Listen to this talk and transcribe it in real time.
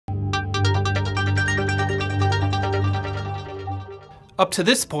Up to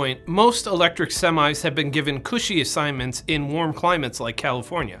this point, most electric semis have been given cushy assignments in warm climates like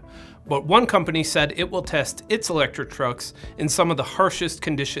California, but one company said it will test its electric trucks in some of the harshest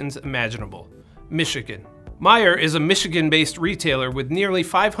conditions imaginable: Michigan. Meijer is a Michigan-based retailer with nearly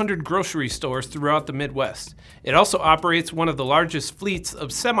 500 grocery stores throughout the Midwest. It also operates one of the largest fleets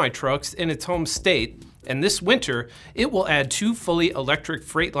of semi-trucks in its home state, and this winter, it will add 2 fully electric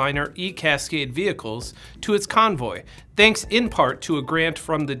Freightliner eCascade vehicles to its convoy, thanks in part to a grant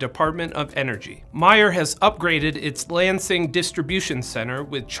from the Department of Energy. Meijer has upgraded its Lansing distribution center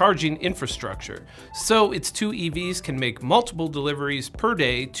with charging infrastructure, so its 2 EVs can make multiple deliveries per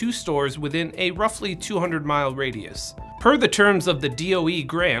day to stores within a roughly 200-mile radius. Per the terms of the DOE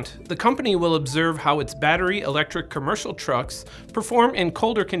grant, the company will observe how its battery electric commercial trucks perform in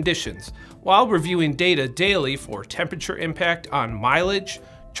colder conditions, while reviewing data daily for temperature impact on mileage,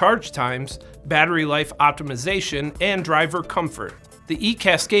 charge times, battery life optimization, and driver comfort. The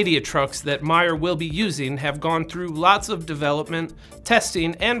eCascadia trucks that Meijer will be using have gone through lots of development,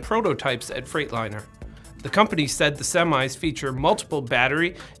 testing, and prototypes at Freightliner. The company said the semis feature multiple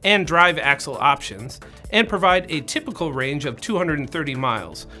battery and drive axle options and provide a typical range of 230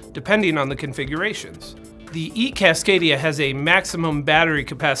 miles, depending on the configurations. The eCascadia has a maximum battery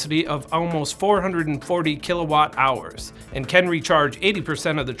capacity of almost 440 kilowatt hours and can recharge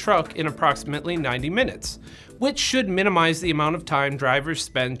 80% of the truck in approximately 90 minutes, which should minimize the amount of time drivers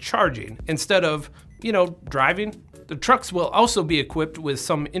spend charging instead of, driving. The trucks will also be equipped with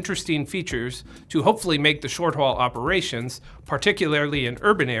some interesting features to hopefully make the short-haul operations, particularly in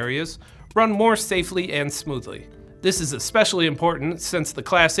urban areas, run more safely and smoothly. This is especially important since the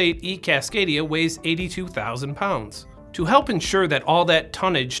Class 8 eCascadia weighs 82,000 pounds. To help ensure that all that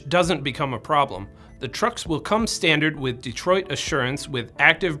tonnage doesn't become a problem, the trucks will come standard with Detroit Assurance with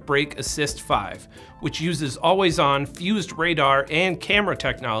Active Brake Assist 5, which uses always-on fused radar and camera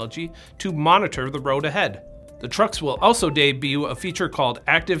technology to monitor the road ahead. The trucks will also debut a feature called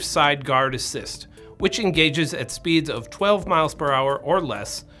Active Side Guard Assist, which engages at speeds of 12 miles per hour or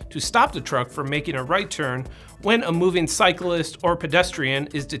less to stop the truck from making a right turn when a moving cyclist or pedestrian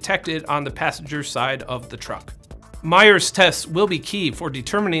is detected on the passenger side of the truck. Meijer's tests will be key for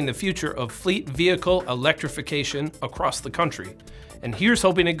determining the future of fleet vehicle electrification across the country. And here's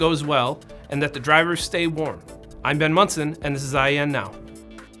hoping it goes well and that the drivers stay warm. I'm Ben Munson, and this is IEN Now.